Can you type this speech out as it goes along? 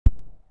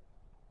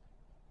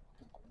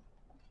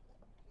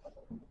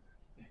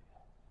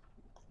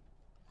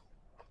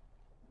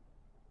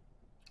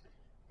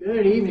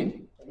Good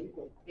evening.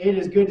 It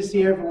is good to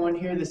see everyone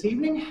here this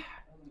evening.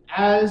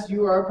 As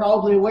you are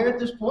probably aware at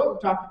this point, we've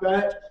talked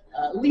about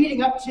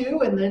leading up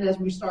to, and then as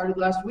we started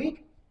last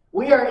week,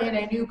 we are in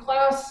a new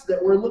class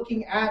that we're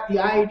looking at the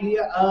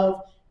idea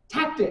of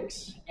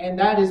tactics. And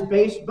that is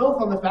based both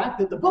on the fact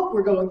that the book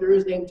we're going through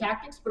is named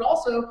Tactics, but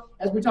also,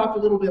 as we talked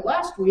a little bit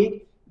last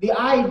week, the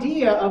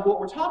idea of what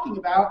we're talking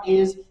about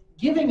is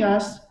giving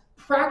us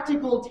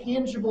practical,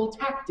 tangible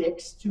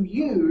tactics to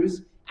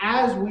use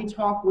as we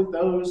talk with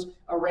those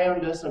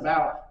around us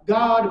about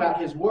God, about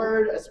His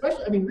Word,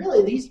 especially,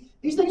 really,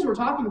 these things we're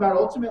talking about,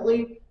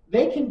 ultimately,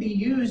 they can be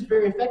used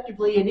very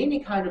effectively in any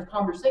kind of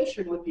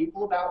conversation with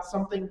people about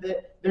something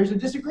that there's a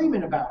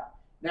disagreement about.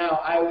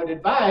 Now, I would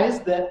advise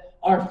that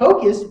our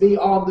focus be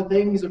on the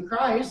things of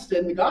Christ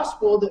and the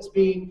gospel that's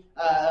being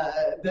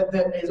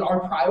that is our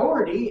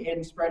priority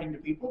in spreading to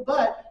people.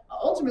 But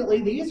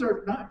ultimately, these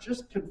are not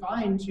just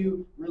confined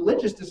to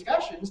religious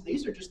discussions.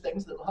 These are just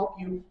things that will help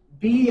you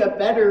be a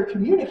better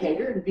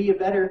communicator and be a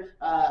better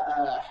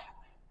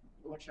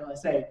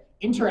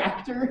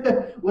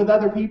interactor with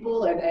other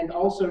people, and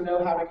also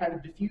know how to kind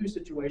of diffuse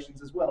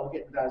situations as well. We'll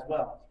get to that as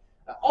well.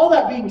 All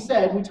that being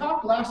said, we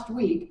talked last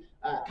week,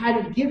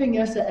 kind of giving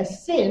us a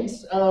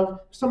sense of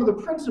some of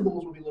the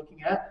principles we'll be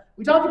looking at.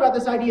 We talked about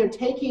this idea of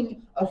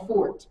taking a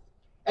fort.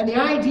 And the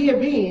idea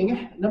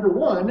being, number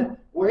one,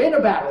 we're in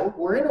a battle,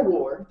 we're in a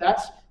war.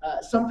 That's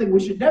something we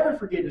should never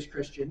forget as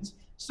Christians.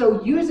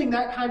 So using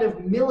that kind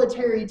of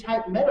military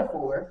type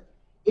metaphor,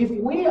 if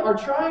we are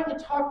trying to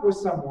talk with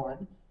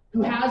someone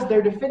who has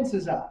their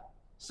defenses up,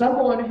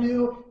 someone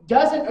who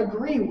doesn't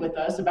agree with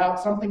us about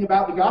something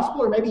about the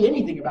gospel or maybe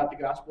anything about the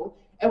gospel,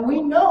 and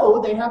we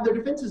know they have their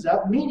defenses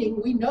up,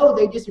 meaning we know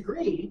they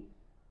disagree,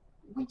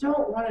 we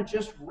don't want to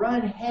just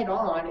run head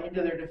on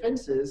into their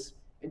defenses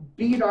and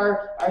beat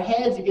our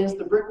heads against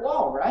the brick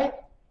wall, right?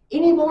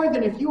 Any more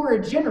than if you were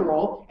a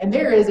general and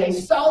there is a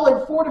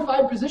solid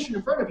fortified position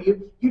in front of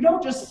you, you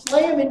don't just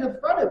slam into the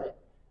front of it.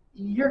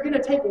 You're going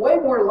to take way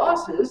more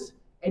losses,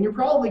 and you're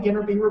probably going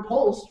to be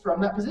repulsed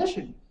from that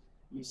position.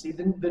 You see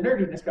the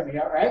nerdiness coming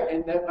out, right?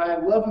 And my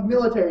love of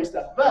military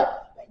stuff.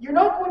 But you're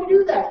not going to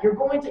do that. You're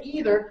going to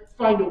either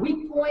find a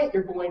weak point,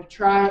 you're going to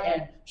try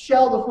and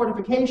shell the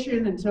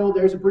fortification until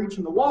there's a breach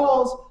in the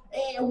walls,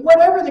 and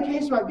whatever the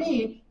case might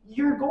be,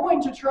 you're going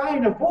to try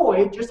and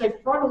avoid just a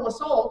frontal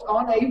assault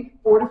on a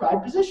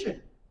fortified position.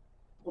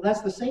 Well,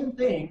 that's the same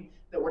thing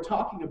that we're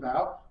talking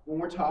about when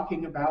we're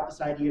talking about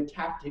this idea of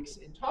tactics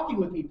and talking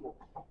with people.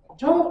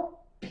 Don't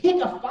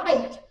pick a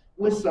fight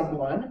with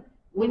someone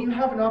when you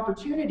have an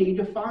opportunity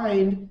to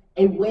find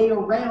a way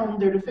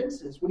around their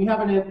defenses, when you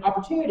have an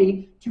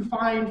opportunity to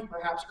find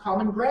perhaps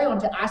common ground,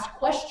 to ask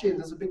questions.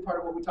 That's a big part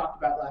of what we talked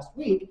about last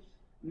week.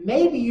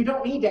 Maybe you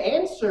don't need to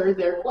answer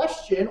their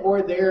question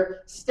or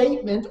their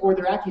statement or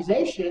their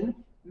accusation.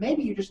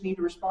 Maybe you just need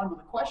to respond with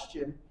a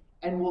question,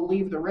 and we'll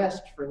leave the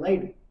rest for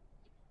later.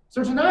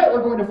 So tonight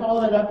we're going to follow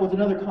that up with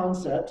another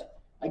concept.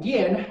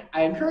 Again,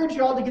 I encourage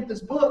you all to get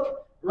this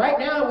book. Right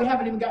now, we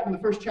haven't even gotten to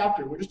the first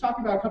chapter. We're just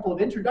talking about a couple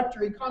of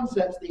introductory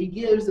concepts that he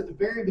gives at the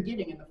very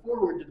beginning in the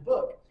foreword to the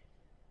book.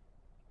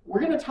 We're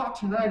going to talk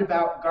tonight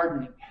about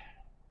gardening.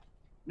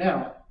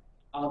 Now,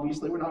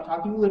 obviously, we're not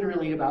talking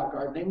literally about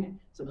gardening.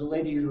 Some of the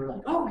ladies were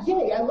like, oh,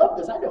 yay, I love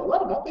this. I know a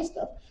lot about this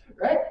stuff,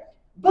 right?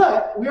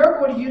 But we are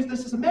going to use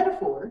this as a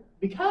metaphor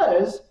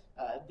because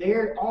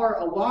there are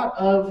a lot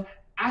of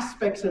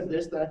aspects of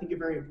this that I think are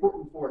very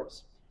important for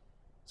us.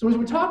 So as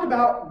we talk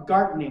about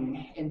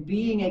gardening and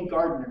being a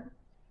gardener,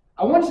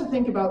 I want us to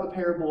think about the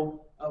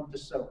parable of the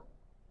sower.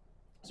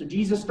 So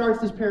Jesus starts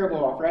this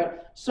parable off, right?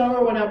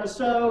 Sower went out to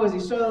sow. As he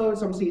sowed,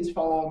 some seeds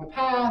fall along the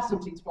path,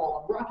 some seeds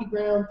fall on rocky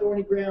ground,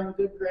 thorny ground,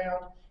 good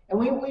ground. And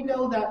we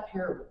know that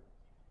parable.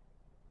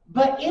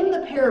 But in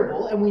the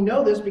parable, and we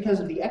know this because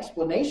of the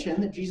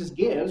explanation that Jesus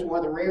gives, one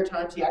of the rare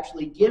times he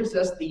actually gives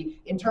us the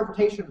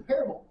interpretation of the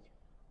parable,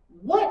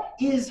 what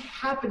is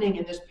happening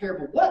in this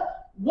parable?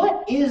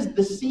 What is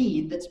the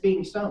seed that's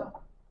being sown?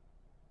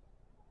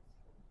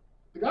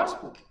 The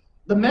gospel.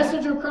 The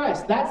message of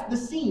Christ. That's the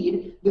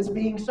seed that's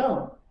being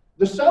sown.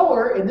 The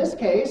sower, in this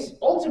case,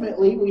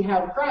 ultimately we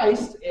have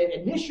Christ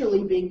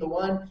initially being the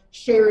one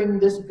sharing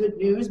this good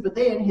news, but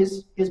then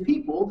his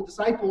people, the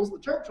disciples, the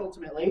church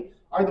ultimately,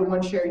 are the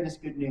ones sharing this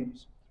good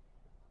news.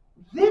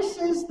 This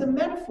is the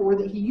metaphor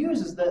that he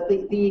uses, the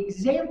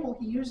example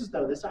he uses,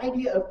 though, this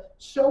idea of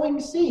sowing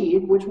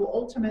seed, which will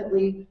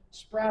ultimately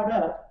sprout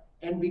up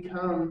and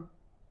become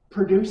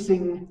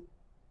producing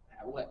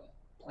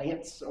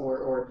plants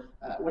or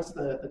what's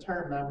the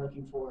term I'm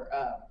looking for?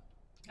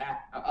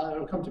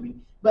 It'll come to me.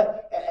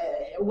 But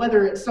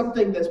whether it's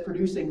something that's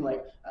producing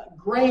like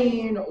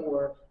grain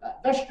or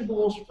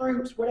vegetables,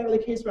 fruits, whatever the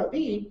case might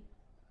be,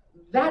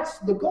 that's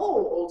the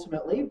goal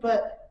ultimately.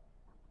 But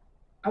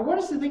I want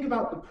us to think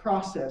about the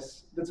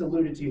process that's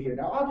alluded to here.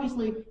 Now,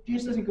 obviously,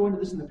 Jesus doesn't go into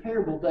this in the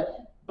parable,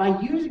 but by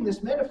using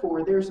this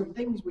metaphor, there are some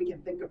things we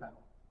can think about.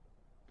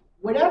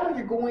 Whenever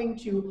you're going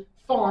to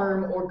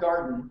farm or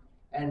garden,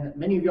 and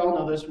many of y'all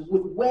know this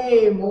with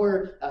way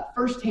more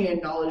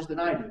firsthand knowledge than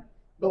I do,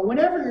 But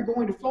whenever you're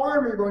going to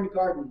farm or you're going to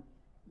garden,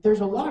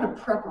 there's a lot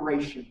of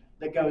preparation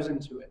that goes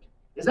into it.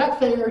 Is that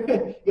fair?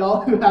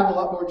 Y'all who have a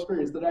lot more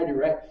experience than I do,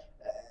 right?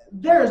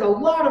 There's a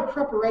lot of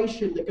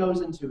preparation that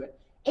goes into it.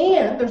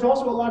 And there's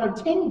also a lot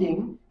of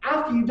tending.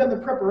 After you've done the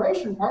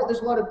preparation part,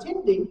 there's a lot of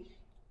tending.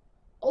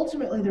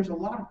 Ultimately, there's a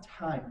lot of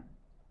time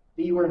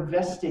that you are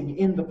investing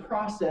in the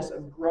process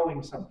of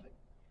growing something.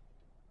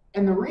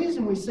 And the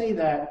reason we say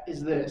that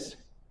is this.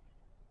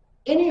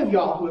 Any of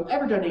y'all who have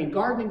ever done any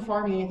gardening,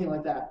 farming, anything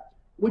like that,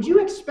 would you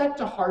expect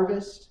to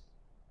harvest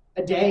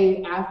a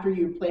day after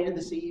you planted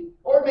the seed?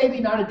 Or maybe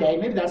not a day,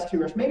 maybe that's too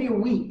rushed, maybe a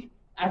week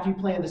after you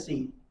planted the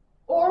seed.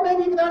 Or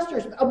maybe even that's too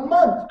rushed, a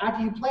month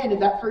after you planted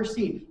that first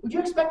seed. Would you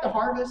expect to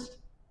harvest?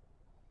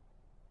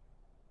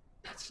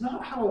 That's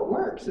not how it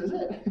works, is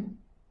it?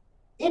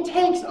 It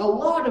takes a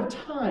lot of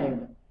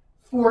time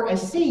for a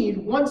seed,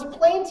 once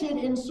planted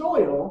in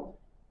soil,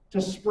 to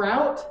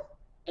sprout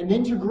and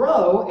then to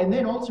grow and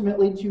then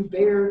ultimately to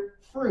bear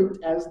fruit,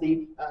 as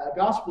the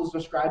Gospels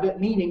describe it,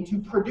 meaning to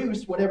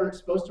produce whatever it's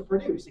supposed to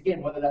produce.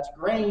 Again, whether that's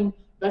grain,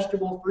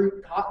 vegetable,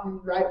 fruit, cotton,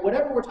 right?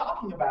 Whatever we're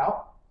talking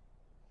about,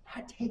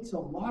 that takes a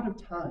lot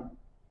of time.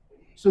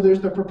 So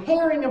there's the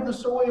preparing of the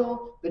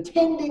soil, the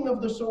tending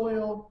of the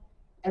soil,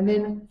 and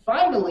then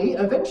finally,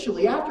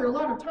 eventually, after a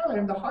lot of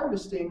time, the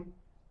harvesting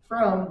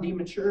from the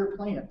mature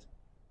plant.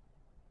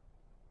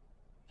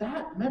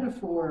 That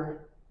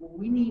metaphor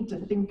we need to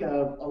think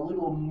of a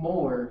little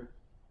more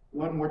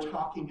when we're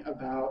talking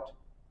about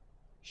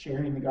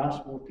sharing the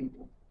gospel with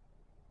people.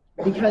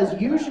 Because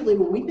usually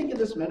when we think of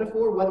this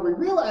metaphor, whether we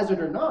realize it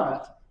or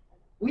not,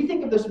 we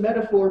think of this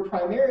metaphor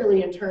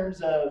primarily in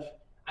terms of,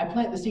 I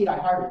plant the seed, I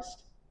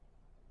harvest.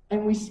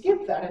 And we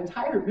skip that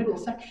entire middle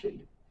section.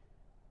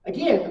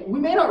 Again, we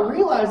may not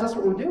realize that's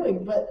what we're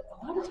doing, but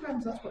a lot of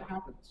times that's what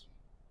happens.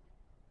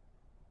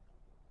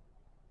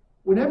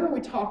 Whenever we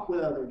talk with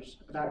others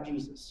about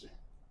Jesus,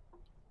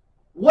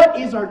 what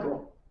is our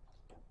goal?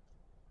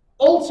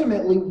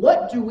 Ultimately,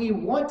 what do we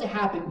want to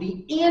happen?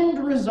 The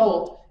end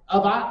result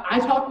of I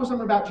talk with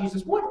someone about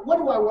Jesus, what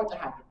do I want to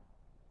happen?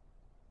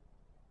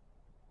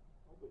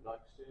 I would like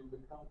to see him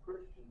become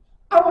Christians.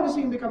 I want to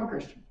see him become a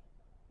Christian.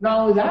 Not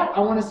only that,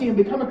 I want to see him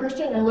become a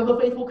Christian and live a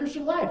faithful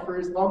Christian life for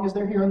as long as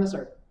they're here on this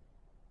earth.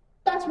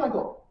 That's my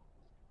goal.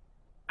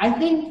 I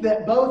think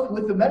that both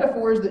with the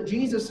metaphors that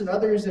Jesus and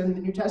others in the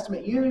New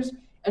Testament use,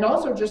 and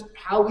also just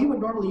how we would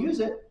normally use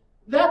it,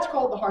 that's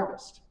called the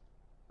harvest,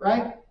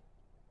 right?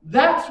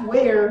 That's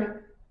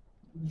where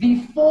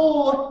the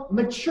full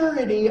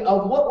maturity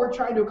of what we're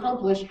trying to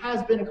accomplish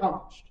has been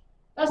accomplished.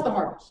 That's the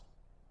harvest.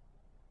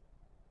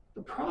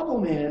 The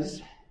problem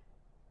is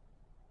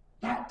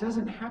that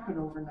doesn't happen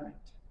overnight.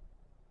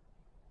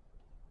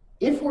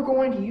 If we're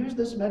going to use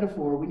this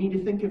metaphor, we need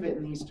to think of it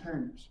in these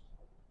terms.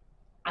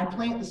 I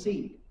plant the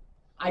seed.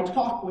 I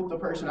talk with the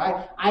person.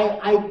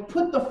 I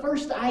put the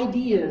first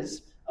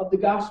ideas of the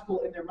gospel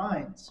in their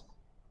minds.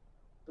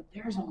 But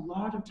there's a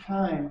lot of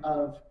time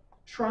of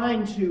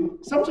trying to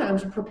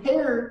sometimes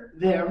prepare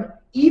them,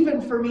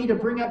 even for me to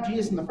bring up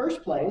Jesus in the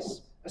first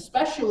place,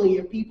 especially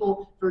if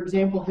people, for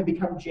example, have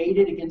become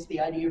jaded against the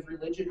idea of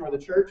religion or the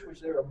church, which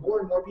there are more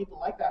and more people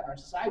like that in our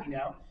society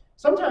now.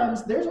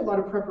 Sometimes there's a lot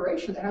of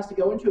preparation that has to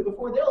go into it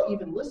before they'll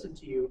even listen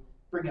to you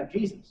bring up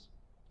Jesus.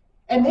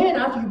 And then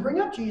after you bring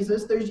up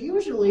Jesus, there's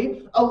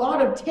usually a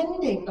lot of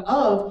tending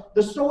of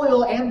the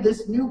soil and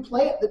this new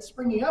plant that's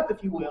springing up,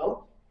 if you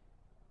will,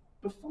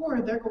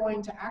 before they're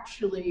going to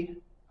actually,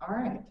 all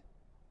right,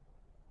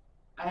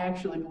 I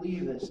actually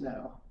believe this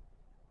now.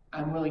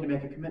 I'm willing to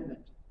make a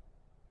commitment.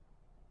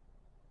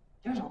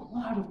 There's a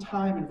lot of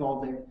time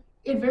involved there.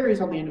 It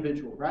varies on the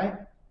individual, right?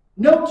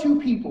 No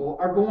two people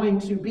are going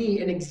to be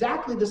in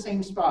exactly the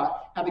same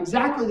spot, have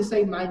exactly the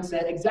same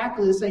mindset,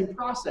 exactly the same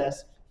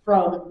process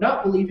from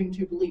not believing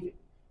to believing.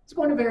 It's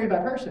going to vary by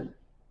person.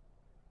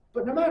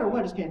 But no matter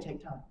what, it's going to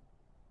take time.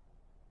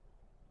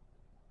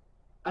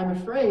 I'm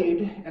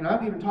afraid, and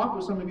I've even talked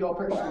with some of y'all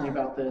personally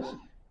about this,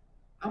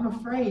 I'm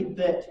afraid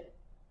that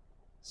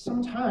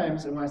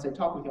sometimes, and when I say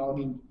talk with y'all, I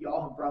mean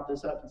y'all have brought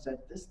this up and said,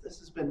 this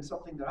has been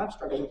something that I've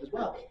struggled with as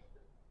well.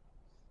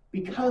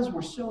 Because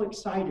we're so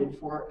excited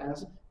for,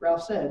 as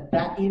Ralph said,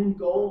 that end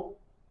goal,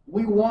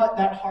 we want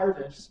that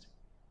harvest.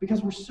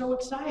 Because we're so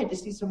excited to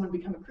see someone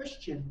become a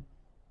Christian,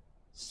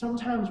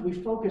 sometimes we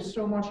focus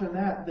so much on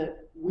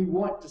that we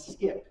want to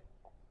skip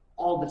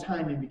all the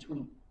time in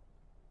between.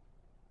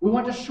 We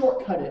want to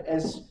shortcut it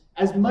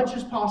as much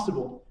as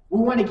possible. We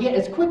want to get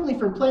as quickly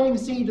from planting the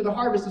seed to the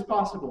harvest as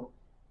possible.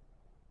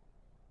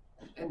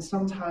 And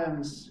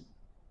sometimes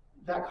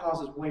that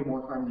causes way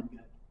more harm than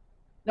good.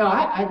 Now,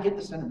 I get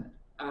the sentiment.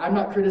 I'm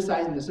not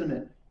criticizing the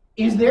sentiment.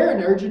 Is there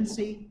an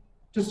urgency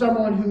to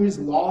someone who is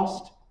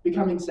lost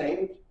becoming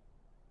saved?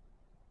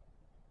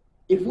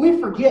 If we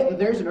forget that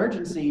there's an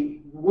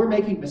urgency, we're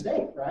making a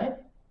mistake, right?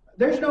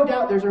 There's no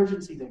doubt there's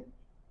urgency there.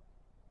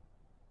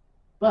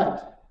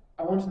 But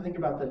I want us to think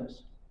about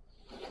this.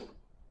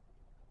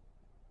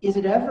 Is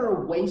it ever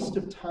a waste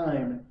of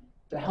time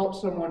to help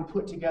someone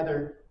put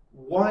together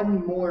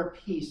one more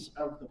piece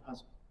of the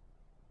puzzle?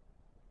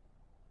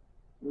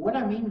 What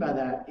I mean by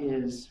that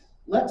is,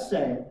 let's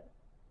say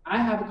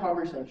I have a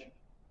conversation.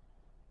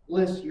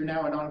 Liz, you're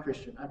now a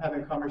non-Christian. I'm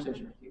having a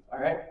conversation with you, all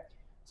right?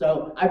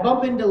 So I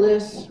bump into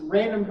Liz,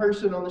 random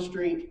person on the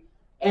street,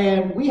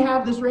 and we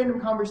have this random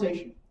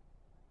conversation.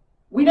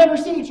 We never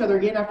see each other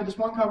again after this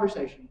one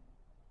conversation.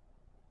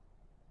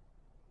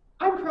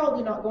 I'm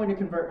probably not going to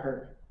convert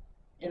her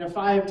in a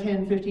 5,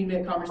 10,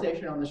 15-minute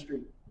conversation on the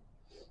street.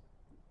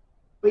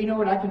 But you know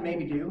what I can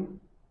maybe do?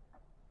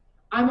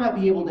 I might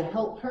be able to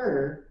help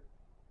her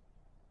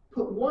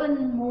put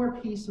one more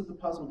piece of the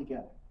puzzle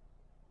together.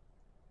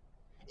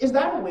 Is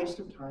that a waste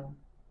of time?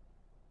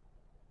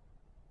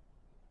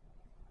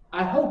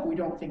 I hope we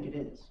don't think it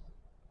is.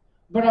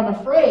 But I'm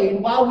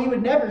afraid, while we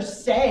would never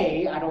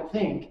say, I don't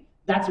think,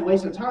 that's a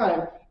waste of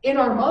time, in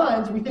our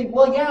minds we think,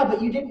 well, yeah,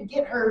 but you didn't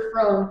get her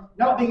from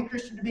not being a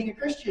Christian to being a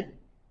Christian.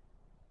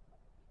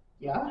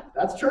 Yeah,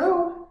 that's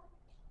true.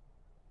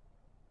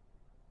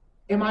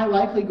 Am I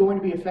likely going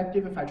to be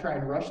effective if I try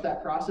and rush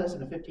that process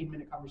in a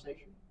 15-minute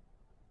conversation?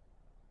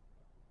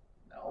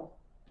 No.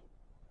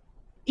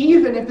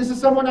 Even if this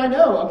is someone I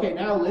know. Okay,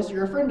 now, Liz,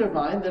 you're a friend of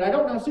mine that I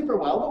don't know super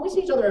well, but we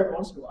see each other every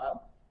once in a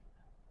while.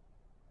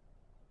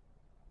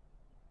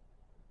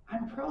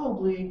 I'm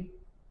probably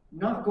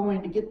not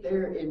going to get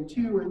there in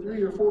 2 or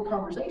 3 or 4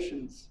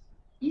 conversations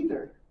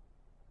either.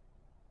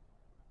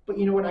 But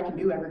you know what I can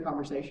do every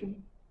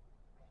conversation?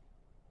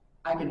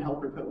 I can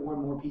help her put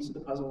one more piece of the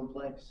puzzle in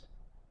place.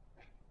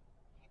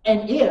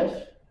 And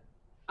if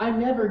I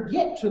never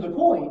get to the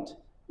point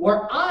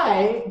where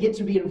I get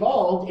to be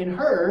involved in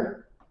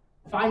her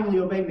finally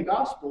obeying the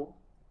gospel,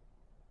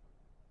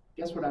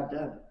 guess what I've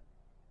done?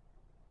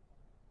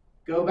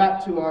 Go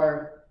back to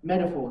our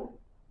metaphor.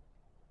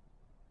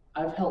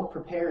 I've helped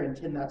prepare and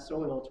tend that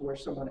soil to where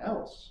someone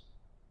else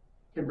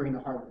can bring the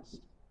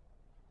harvest.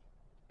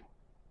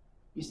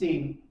 You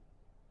see,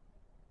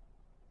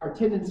 our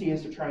tendency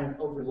is to try and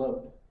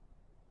overload.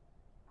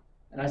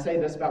 And I say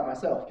this about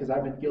myself because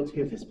I've been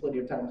guilty of this plenty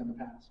of times in the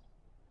past.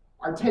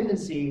 Our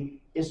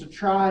tendency is to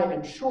try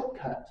and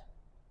shortcut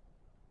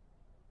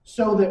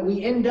so that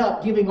we end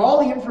up giving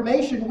all the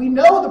information we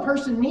know the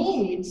person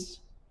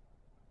needs,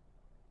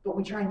 but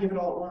we try and give it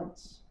all at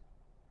once.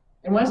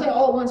 And when I say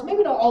all at once,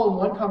 maybe not all in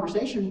one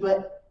conversation,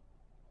 but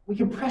we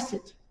compress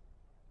it.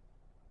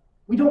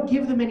 We don't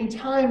give them any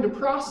time to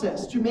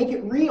process, to make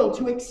it real,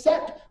 to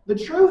accept the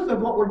truth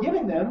of what we're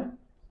giving them.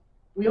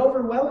 We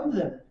overwhelm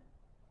them.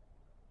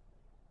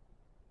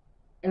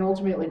 And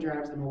ultimately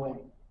drives them away.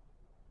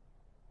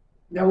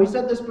 Now, we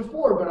said this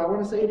before, but I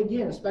want to say it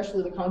again,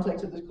 especially in the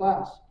context of this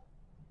class.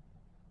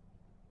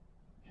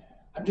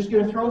 I'm just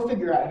going to throw a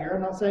figure out here.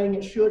 I'm not saying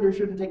it should or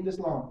shouldn't take this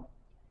long.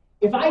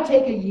 If I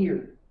take a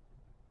year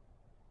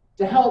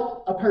to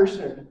help a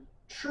person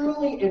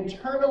truly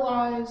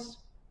internalize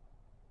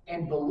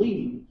and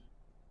believe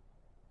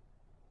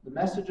the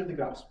message of the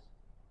gospel,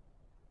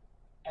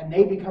 and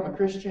they become a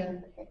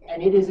Christian,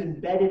 and it is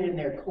embedded in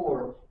their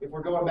core, if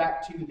we're going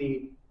back to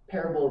the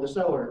parable of the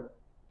sower,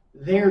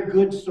 they're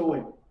good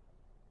soil.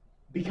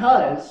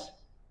 Because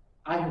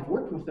I have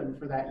worked with them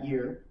for that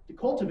year to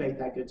cultivate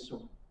that good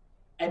soil.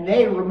 And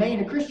they remain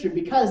a Christian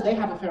because they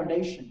have a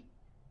foundation.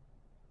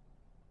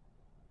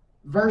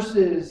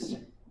 Versus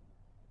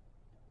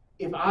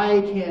if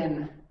I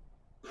can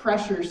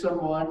pressure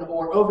someone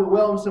or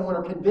overwhelm someone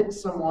or convince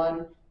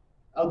someone,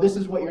 oh, this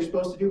is what you're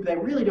supposed to do, but they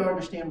really don't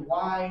understand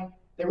why.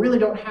 They really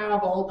don't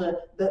have all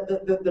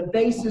the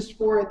basis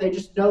for it. They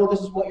just know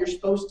this is what you're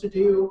supposed to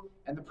do.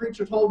 And the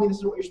preacher told me this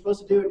is what you're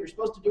supposed to do. And you're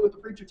supposed to do what the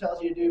preacher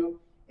tells you to do.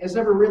 It's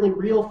never really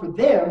real for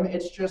them.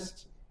 It's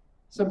just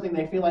something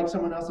they feel like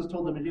someone else has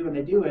told them to do, and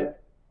they do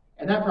it.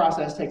 And that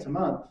process takes a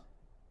month.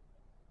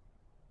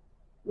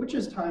 Which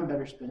is time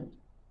better spent?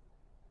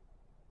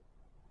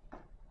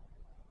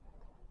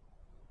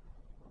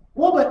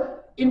 Well,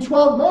 but in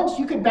 12 months,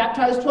 you could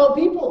baptize 12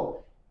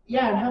 people.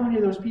 Yeah, and how many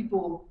of those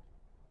people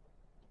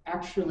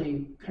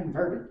actually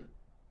converted?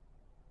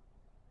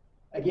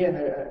 Again,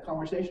 a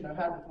conversation I've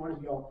had with one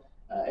of y'all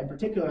in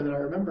particular that I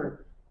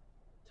remember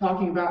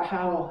talking about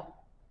how,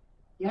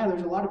 yeah,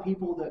 there's a lot of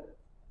people that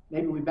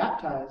maybe we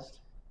baptized,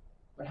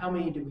 but how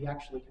many did we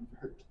actually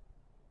convert?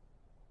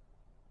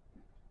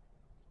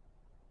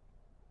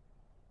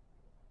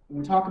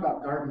 When we talk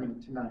about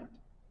gardening tonight,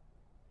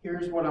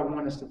 here's what I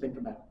want us to think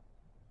about.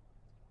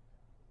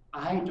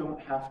 I don't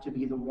have to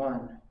be the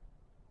one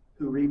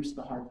who reaps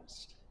the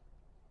harvest.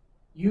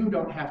 You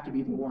don't have to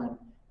be the one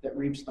that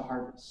reaps the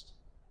harvest.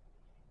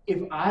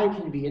 If I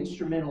can be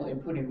instrumental in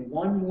putting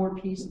one more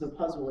piece of the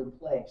puzzle in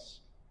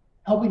place,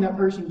 helping that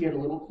person get a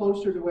little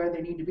closer to where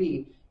they need to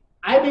be,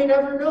 I may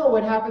never know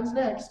what happens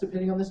next,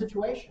 depending on the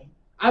situation.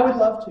 I would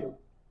love to.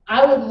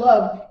 I would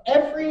love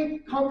every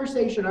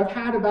conversation I've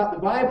had about the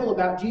Bible,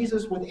 about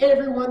Jesus, with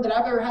everyone that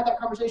I've ever had that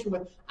conversation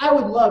with. I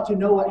would love to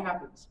know what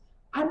happens.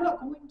 I'm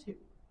not going to.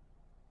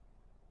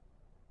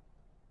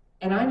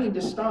 And I need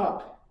to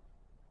stop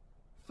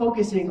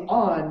focusing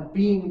on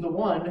being the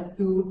one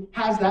who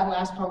has that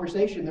last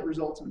conversation that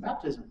results in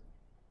baptism.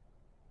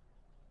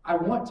 I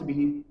want to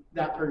be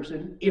that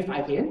person if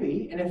I can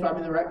be, and if I'm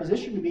in the right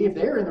position to be, if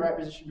they're in the right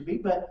position to be.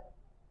 But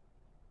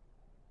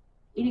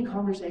any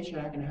conversation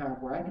I can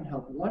have where I can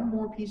help one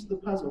more piece of the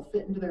puzzle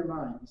fit into their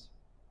minds,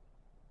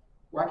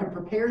 where I can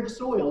prepare the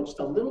soil just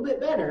a little bit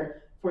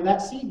better for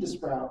that seed to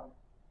sprout,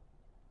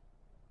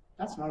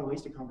 that's not a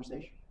wasted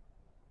conversation.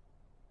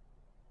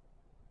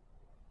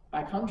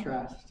 By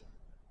contrast,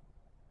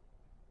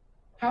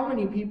 how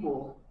many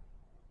people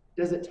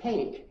does it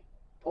take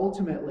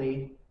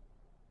ultimately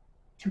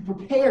to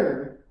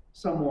prepare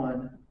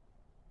someone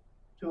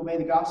to obey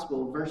the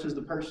gospel versus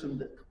the person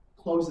that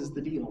closes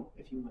the deal,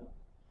 if you will?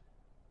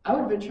 I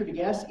would venture to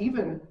guess,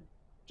 even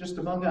just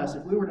among us,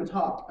 if we were to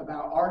talk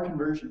about our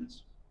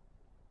conversions,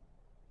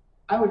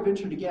 I would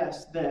venture to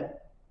guess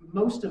that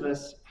most of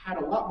us had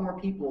a lot more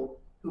people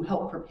who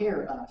helped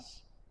prepare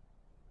us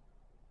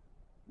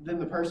than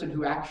the person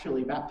who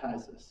actually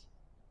baptized us,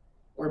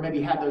 or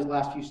maybe had those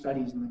last few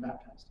studies and then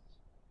baptized us.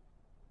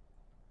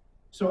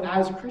 So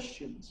as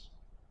Christians,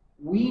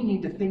 we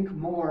need to think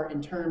more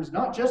in terms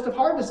not just of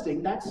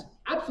harvesting. That's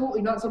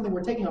absolutely not something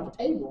we're taking off the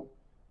table.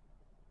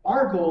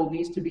 Our goal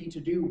needs to be to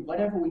do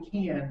whatever we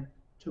can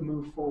to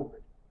move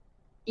forward,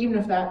 even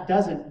if that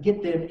doesn't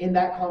get them in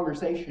that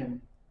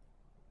conversation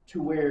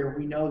to where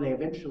we know they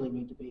eventually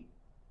need to be.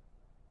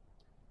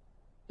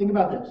 Think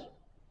about this.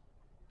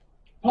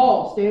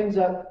 Paul stands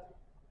up,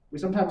 we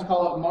sometimes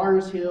call it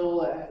Mars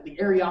Hill, the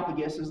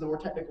Areopagus is the more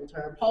technical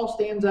term. Paul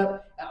stands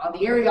up on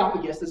the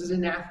Areopagus, this is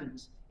in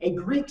Athens, a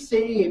Greek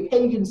city, a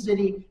pagan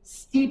city,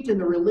 steeped in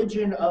the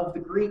religion of the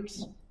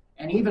Greeks,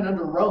 and even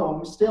under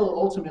Rome, still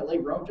ultimately,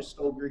 Rome just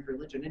stole Greek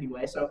religion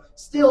anyway, so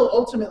still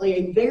ultimately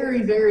a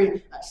very,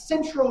 very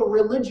central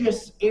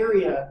religious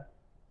area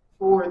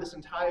for this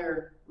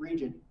entire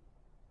region.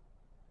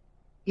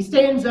 He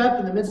stands up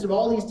in the midst of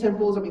all these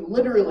temples. I mean,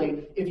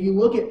 literally, if you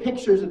look at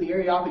pictures of the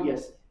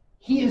Areopagus,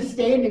 he is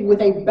standing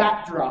with a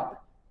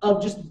backdrop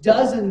of just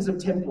dozens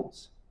of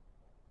temples.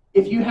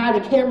 If you had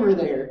a camera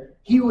there,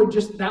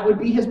 that would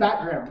be his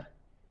background.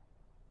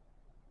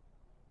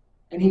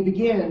 And he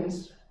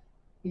begins,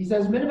 he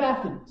says, "Men of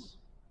Athens,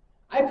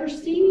 I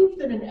perceive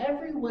that in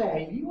every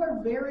way you are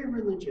very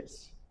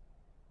religious,"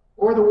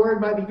 or the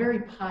word might be very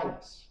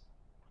pious.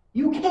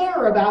 You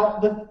care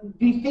about the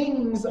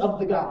things of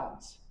the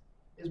gods,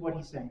 is what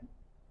he's saying.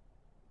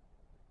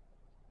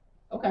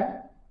 Okay.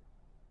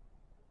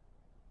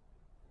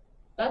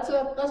 That's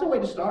a way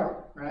to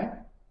start, right?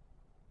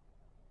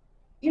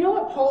 You know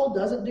what Paul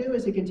doesn't do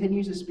as he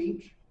continues his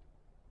speech?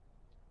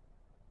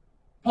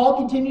 Paul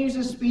continues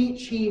his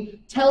speech.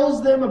 He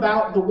tells them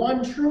about the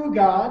one true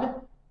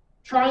God,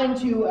 trying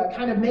to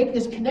kind of make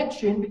this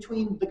connection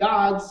between the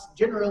gods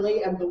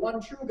generally and the one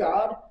true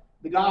God.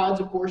 The gods,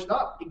 of course,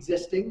 not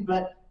existing,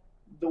 but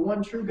the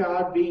one true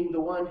God being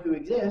the one who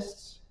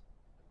exists.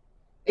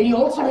 And he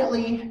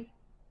ultimately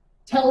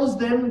tells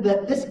them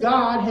that this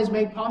God has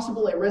made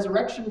possible a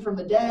resurrection from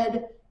the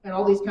dead and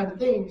all these kinds of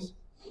things.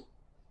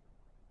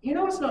 You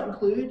know what's not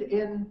included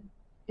in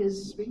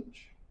his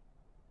speech?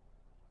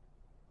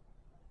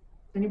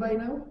 Anybody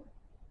know?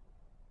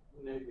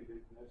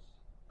 Negativeness.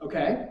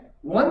 Okay.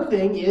 One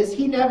thing is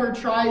he never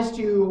tries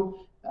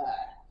to,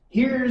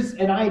 here's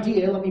an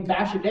idea, let me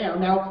bash it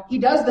down. Now, he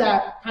does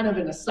that kind of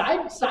in a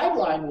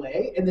sideline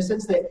way, in the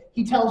sense that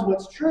he tells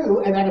what's true,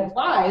 and that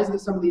implies that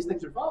some of these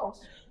things are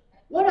false.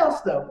 What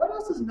else, though? What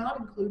else is not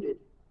included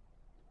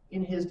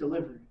in his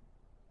delivery?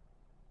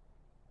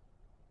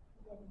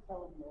 He doesn't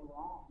tell them they're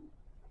wrong.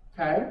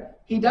 Okay?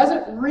 He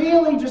doesn't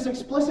really just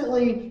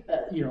explicitly,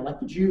 like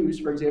the Jews,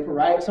 for example,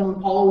 right? Some of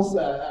Paul's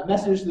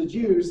message to the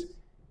Jews,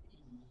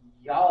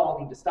 y'all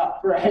need to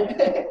stop,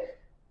 right?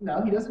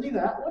 No, he doesn't do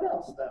that. What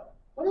else, though?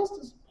 What else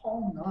does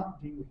Paul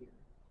not do here?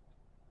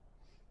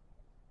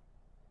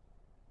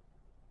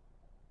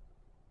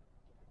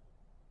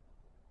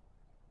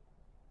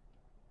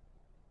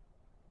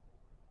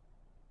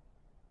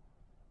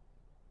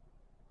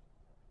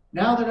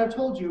 Now that I've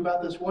told you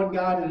about this one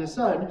God and his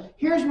Son,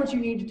 here's what you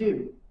need to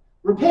do.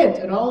 Repent,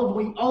 and all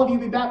of you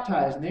be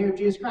baptized in the name of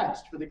Jesus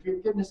Christ for the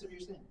forgiveness of your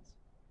sins.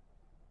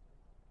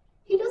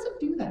 He doesn't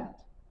do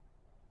that.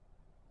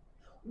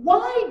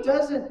 Why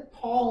doesn't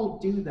Paul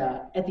do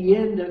that at the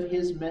end of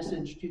his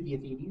message to the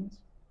Athenians?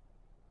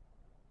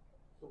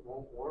 It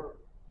won't work.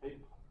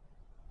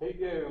 He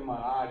gave them an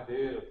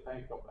idea to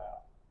think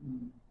about.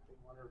 He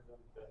wanted them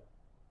to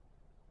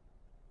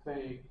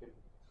think, and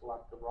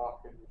like the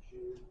rock in the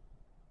shoe.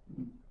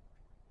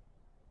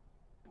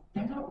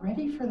 They're not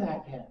ready for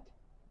that yet.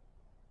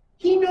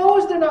 He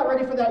knows they're not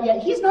ready for that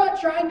yet. He's not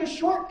trying to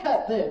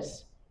shortcut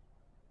this.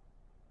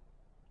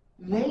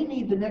 They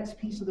need the next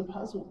piece of the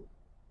puzzle.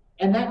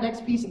 And that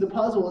next piece of the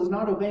puzzle is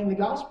not obeying the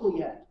gospel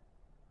yet.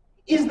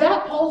 Is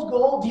that Paul's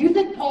goal? Do you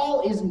think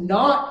Paul is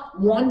not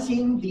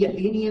wanting the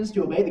Athenians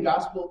to obey the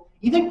gospel?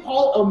 You think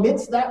Paul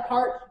omits that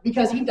part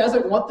because he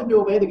doesn't want them to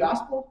obey the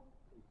gospel?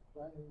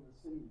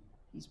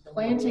 He's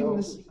planting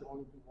the seed.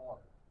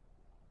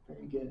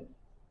 Very good.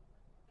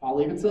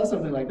 Paul even says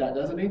something like that,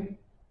 doesn't he?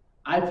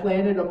 I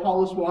planted,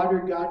 Apollos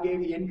watered, God gave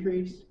the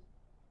increase.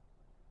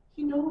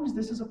 He knows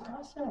this is a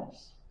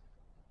process.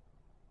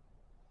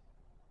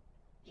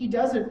 He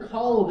doesn't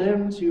call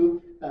them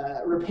to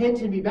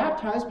repent and be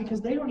baptized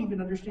because they don't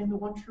even understand the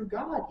one true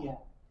God yet.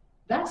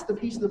 That's the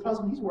piece of the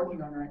puzzle he's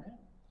working on right now.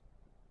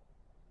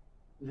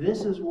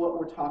 This is what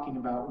we're talking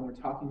about when we're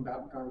talking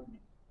about gardening.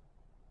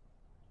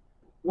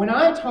 When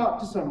I talk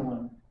to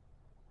someone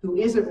who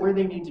isn't where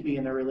they need to be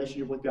in their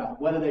relationship with God,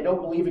 whether they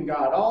don't believe in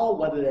God at all,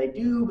 whether they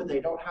do, but they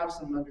don't have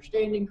some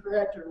understanding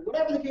correct, or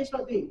whatever the case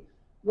might be,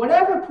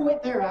 whatever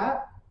point they're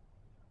at,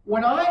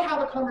 when I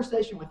have a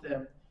conversation with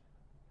them,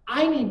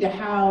 I need to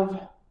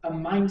have a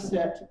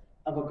mindset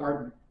of a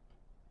gardener.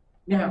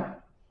 Now,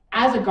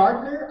 as a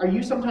gardener, are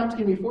you sometimes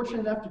going to be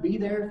fortunate enough to be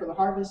there for the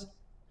harvest?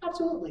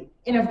 Absolutely.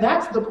 And if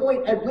that's the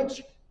point at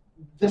which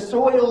the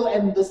soil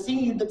and the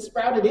seed that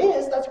sprouted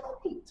is, that's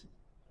great.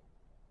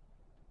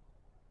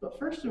 But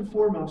first and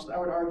foremost, I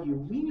would argue,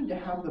 we need to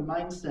have the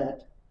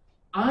mindset,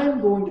 I'm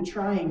going to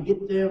try and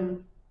get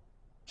them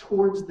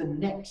towards the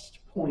next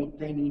point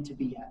they need to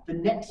be at, the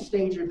next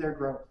stage of their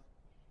growth.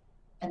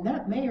 And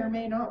that may or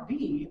may not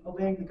be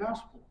obeying the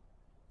gospel.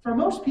 For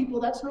most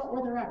people, that's not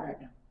where they're at right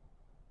now.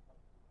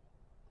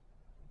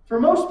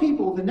 For most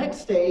people, the next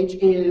stage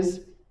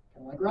is,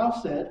 kind of like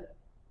Ralph said,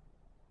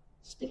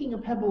 sticking a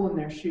pebble in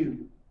their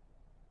shoe.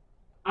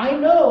 I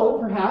know,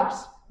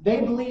 perhaps, they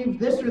believe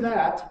this or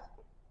that.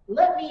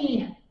 Let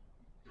me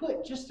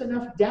put just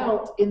enough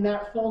doubt in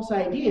that false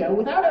idea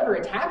without ever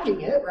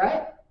attacking it,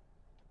 right?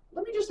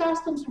 Let me just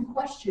ask them some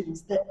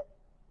questions that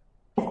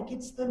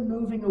gets them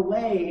moving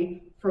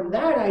away from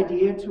that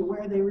idea to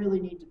where they really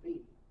need to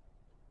be.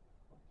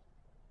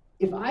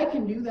 If I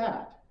can do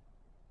that,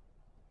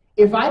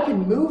 if I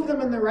can move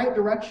them in the right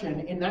direction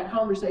in that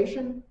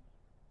conversation,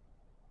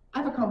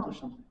 I've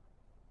accomplished something.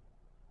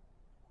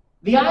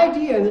 The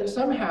idea that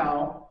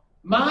somehow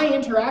my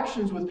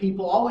interactions with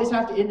people always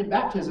have to end in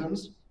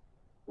baptisms,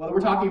 whether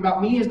we're talking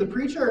about me as the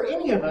preacher or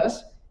any of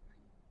us,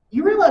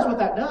 you realize what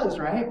that does,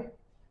 right?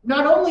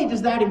 Not only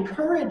does that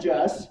encourage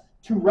us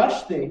to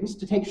rush things,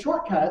 to take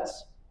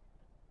shortcuts,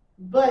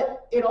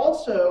 but it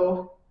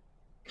also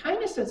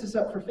kind of sets us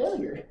up for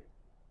failure.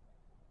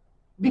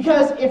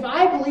 Because if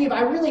I believe I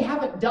really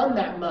haven't done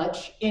that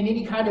much in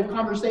any kind of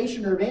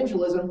conversation or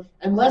evangelism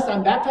unless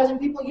I'm baptizing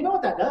people, you know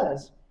what that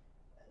does?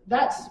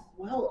 That's,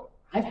 well,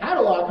 I've had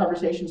a lot of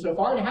conversations so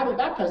far and I haven't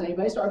baptized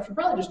anybody, so I should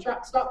probably just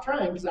stop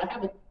trying because I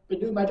haven't been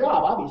doing my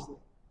job, obviously.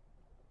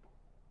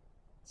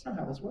 That's not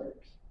how this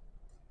works.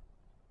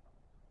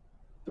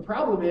 The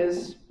problem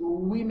is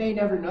we may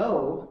never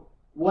know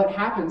what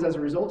happens as a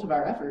result of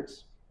our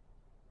efforts,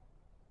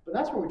 but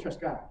that's where we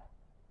trust God.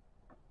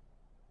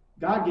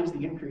 God gives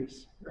the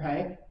increase,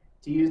 right?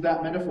 To use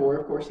that metaphor,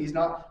 of course, he's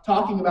not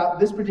talking about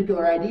this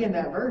particular idea in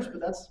that verse,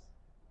 but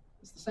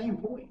it's the same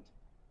point.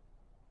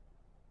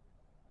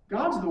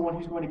 God's the one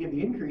who's going to give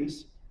the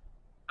increase.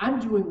 I'm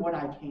doing what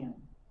I can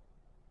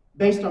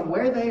based on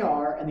where they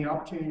are and the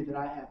opportunity that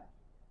I have.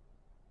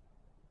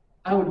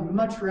 I would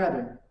much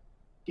rather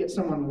get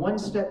someone one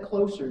step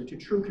closer to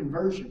true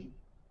conversion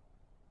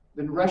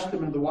than rush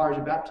them into the waters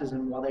of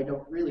baptism while they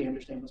don't really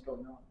understand what's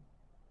going on.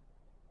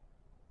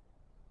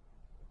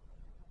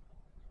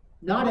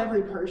 Not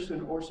every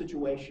person or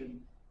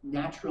situation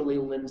naturally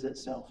lends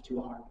itself to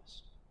a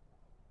harvest.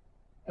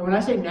 And when I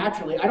say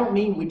naturally, I don't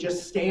mean we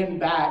just stand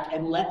back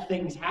and let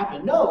things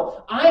happen.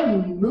 No,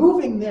 I'm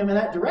moving them in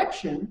that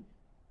direction,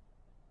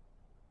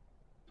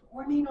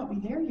 but we may not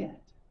be there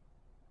yet.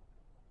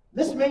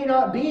 This may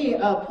not be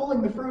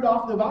pulling the fruit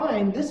off the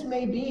vine. This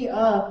may be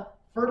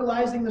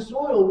fertilizing the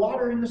soil,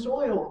 watering the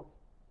soil,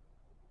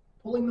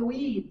 pulling the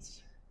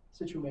weeds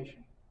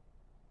situation.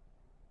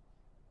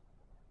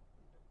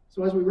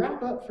 So as we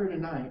wrap up for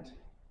tonight,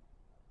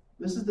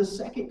 this is the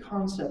second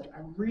concept I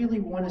really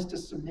want us to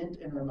cement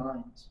in our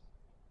minds.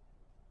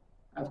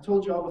 I've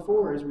told you all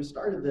before as we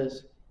started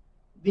this,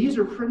 these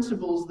are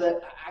principles that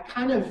I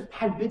kind of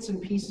had bits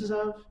and pieces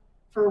of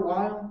for a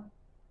while,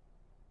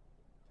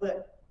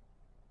 but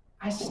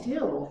I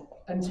still,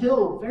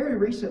 until very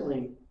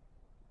recently,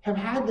 have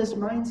had this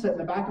mindset in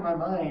the back of my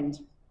mind,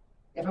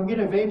 if I'm going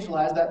to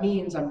evangelize, that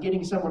means I'm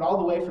getting someone all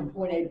the way from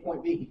point A to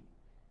point B.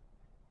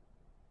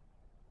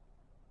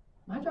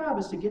 My job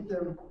is to get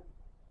them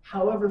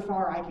however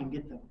far I can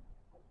get them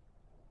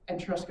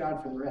and trust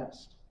God for the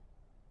rest.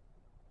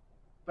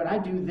 But I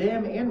do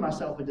them and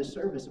myself a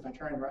disservice if I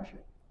try and rush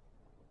it.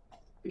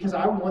 Because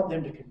I want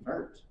them to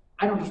convert.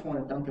 I don't just want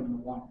to dunk them in the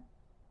water.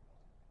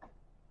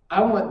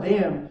 I want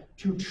them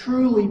to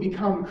truly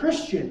become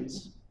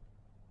Christians,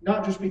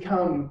 not just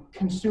become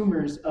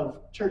consumers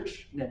of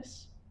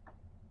churchness,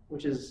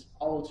 which is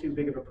all too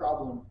big of a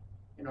problem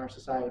in our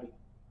society.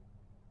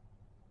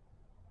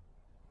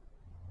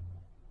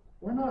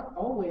 We're not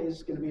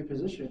always going to be in a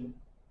position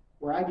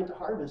where I get to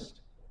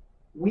harvest.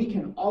 We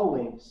can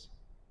always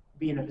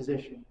be in a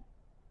position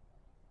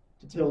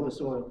to till the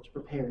soil, to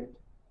prepare it,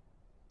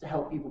 to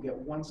help people get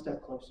one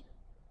step closer.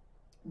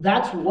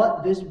 That's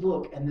what this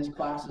book and this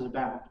class is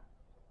about.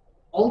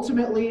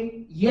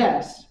 Ultimately,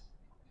 yes,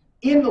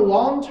 in the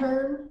long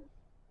term,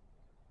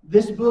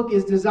 this book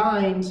is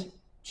designed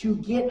to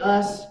get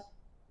us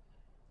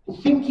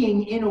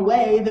thinking in a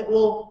way that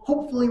will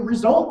hopefully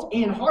result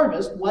in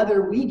harvest,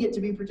 whether we get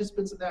to be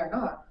participants in that or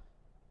not.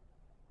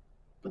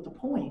 But the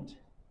point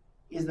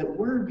is that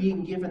we're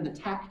being given the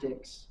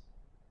tactics,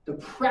 the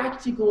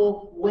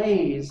practical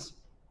ways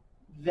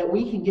that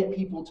we can get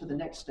people to the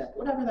next step,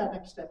 whatever that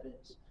next step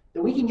is,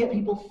 that we can get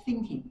people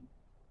thinking,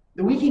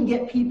 that we can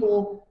get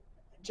people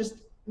just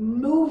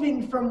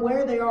moving from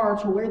where they are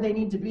to where they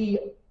need to be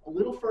a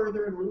little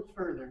further and a little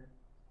further.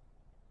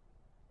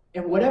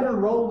 And whatever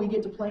role we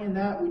get to play in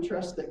that, we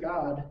trust that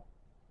God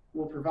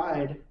will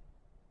provide.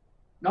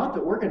 Not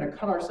that we're going to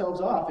cut ourselves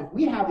off. If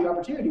we have the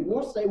opportunity,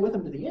 we'll stay with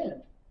them to the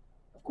end,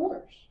 of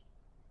course.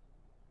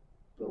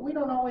 But we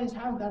don't always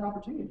have that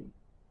opportunity.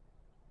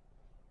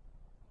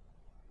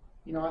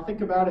 You know, I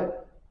think about it,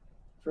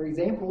 for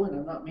example, and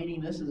I'm not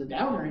meaning this as a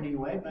downer in any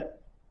way,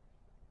 but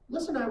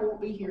Liz and I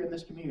won't be here in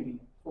this community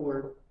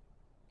for,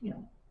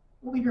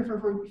 we'll be here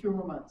for a few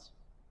more months.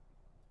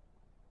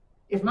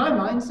 If my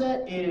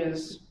mindset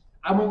is,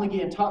 I'm only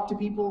going to talk to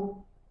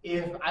people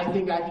if I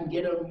think I can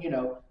get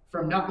them,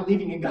 from not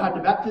believing in God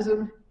to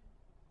baptism,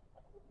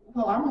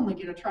 well, I'm only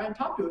going to try and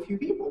talk to a few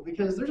people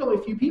because there's only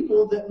a few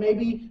people that may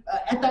be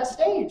at that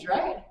stage,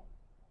 right?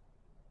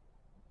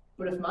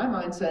 But if my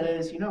mindset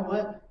is, you know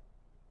what?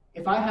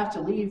 If I have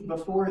to leave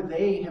before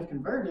they have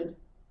converted,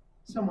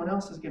 someone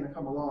else is going to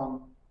come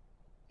along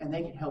and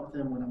they can help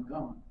them when I'm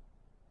gone.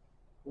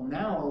 Well,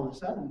 now all of a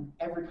sudden,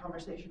 every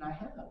conversation I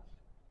have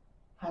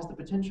has the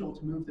potential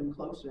to move them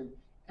closer.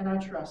 And I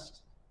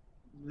trust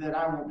that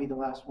I won't be the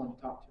last one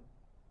to talk to them.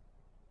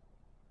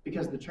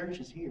 Because the church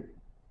is here.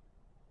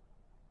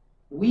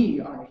 We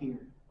are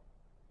here.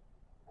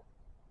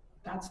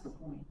 That's the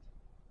point.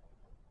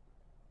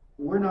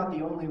 We're not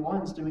the only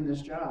ones doing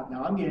this job.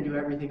 Now, I'm going to do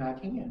everything I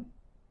can.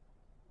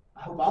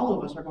 I hope all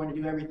of us are going to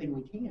do everything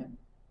we can.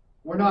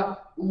 We're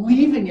not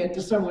leaving it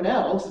to someone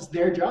else. It's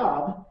their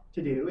job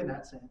to do in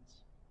that sense.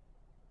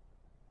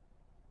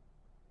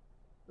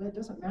 But it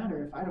doesn't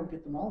matter if I don't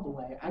get them all the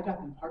way. I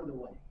got them part of the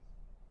way.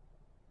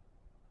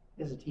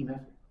 It's a team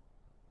effort.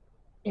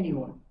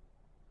 Anyone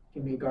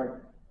can be a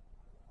gardener.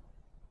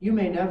 You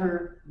may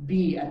never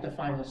be at the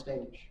final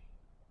stage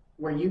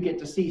where you get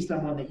to see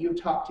someone that you've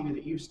talked to,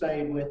 that you've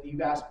studied with, that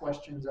you've asked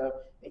questions of.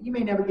 You may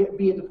never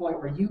be at the point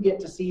where you get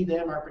to see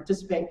them or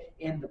participate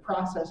in the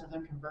process of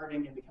them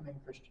converting and becoming a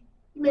Christian.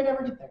 You may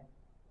never get there.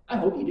 I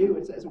hope you do.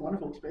 It's a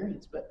wonderful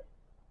experience. But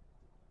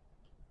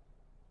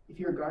if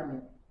you're a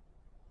gardener,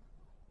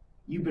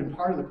 you've been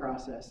part of the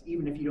process,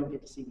 even if you don't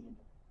get to see the end of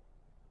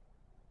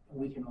it.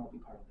 And we can all be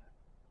part of that.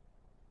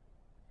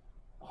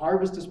 The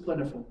harvest is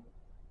plentiful,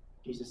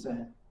 Jesus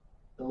said.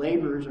 The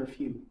laborers are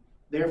few.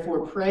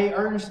 Therefore, pray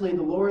earnestly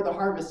the Lord of the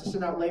harvest to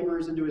send out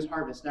laborers into his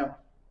harvest. Now,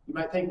 you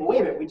might think, well,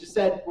 wait a minute. We just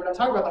said we're not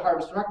talking about the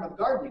harvest. We're talking about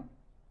the gardening.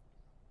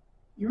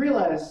 You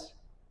realize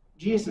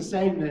Jesus is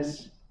saying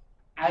this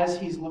as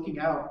he's looking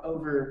out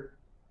over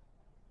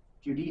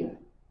Judea.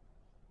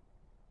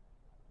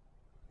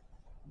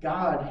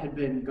 God had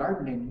been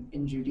gardening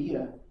in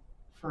Judea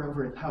for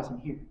over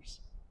 1,000 years.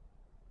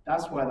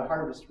 That's why the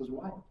harvest was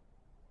wide.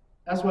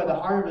 That's why the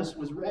harvest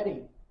was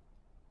ready.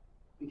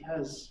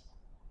 Because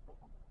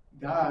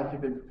God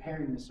had been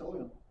preparing the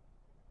soil.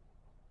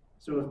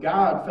 So if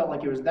God felt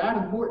like it was that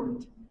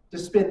important to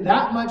spend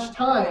that much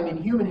time in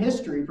human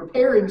history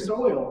preparing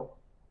soil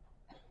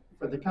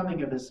for the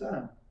coming of his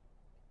Son,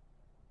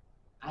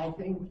 I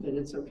think that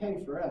it's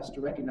okay for us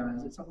to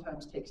recognize it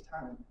sometimes takes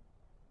time.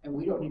 And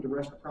we don't need to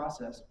rush the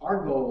process.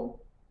 Our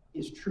goal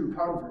is true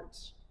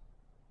converts,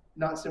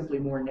 not simply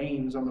more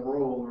names on the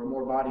roll or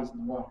more bodies in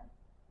the water.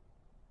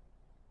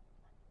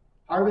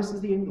 Harvest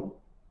is the end goal.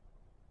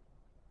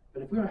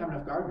 But if we don't have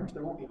enough gardeners,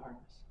 there won't be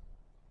harvest.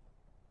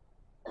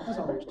 That's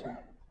all there is to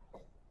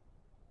it.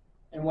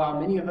 And while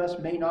many of us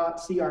may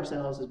not see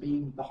ourselves as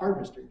being the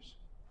harvesters,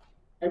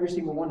 every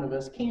single one of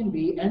us can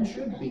be and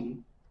should be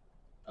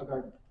a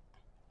gardener.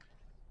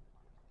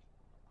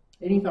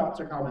 Any thoughts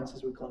or comments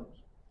as we close?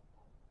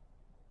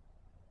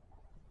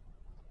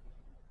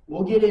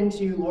 We'll get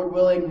into, Lord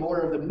willing, more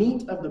of the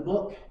meat of the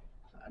book.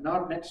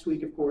 Not next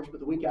week, of course, but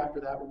the week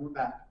after that when we're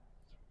back.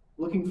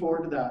 Looking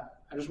forward to that.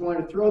 I just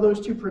wanted to throw those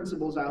two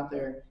principles out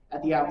there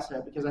at the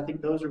outset because I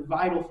think those are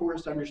vital for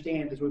us to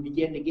understand as we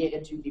begin to get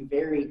into the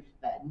very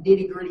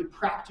nitty-gritty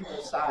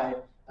practical side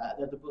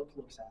that the book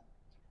looks at.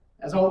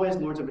 As always,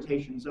 Lord's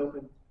invitation is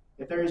open.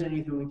 If there is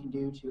anything we can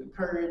do to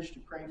encourage, to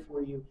pray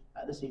for you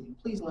this evening,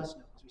 please let us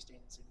know as we stand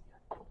and sing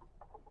together.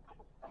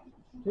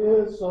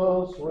 'Tis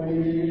so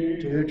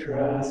sweet to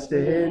trust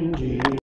in Jesus.